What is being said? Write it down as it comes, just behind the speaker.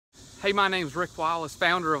Hey, my name is Rick Wallace,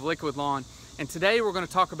 founder of Liquid Lawn, and today we're going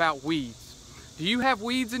to talk about weeds. Do you have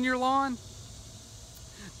weeds in your lawn?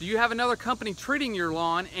 Do you have another company treating your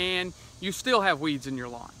lawn and you still have weeds in your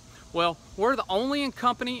lawn? Well, we're the only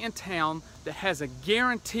company in town that has a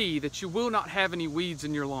guarantee that you will not have any weeds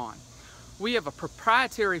in your lawn. We have a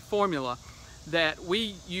proprietary formula that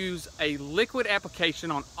we use a liquid application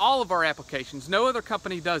on all of our applications. No other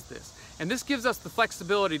company does this. And this gives us the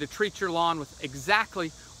flexibility to treat your lawn with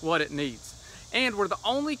exactly what it needs. And we're the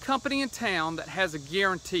only company in town that has a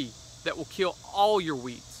guarantee that will kill all your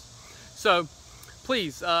weeds. So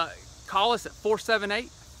please call us at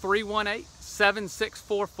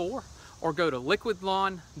 478-318-7644 or go to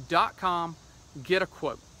liquidlawn.com, get a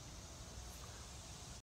quote.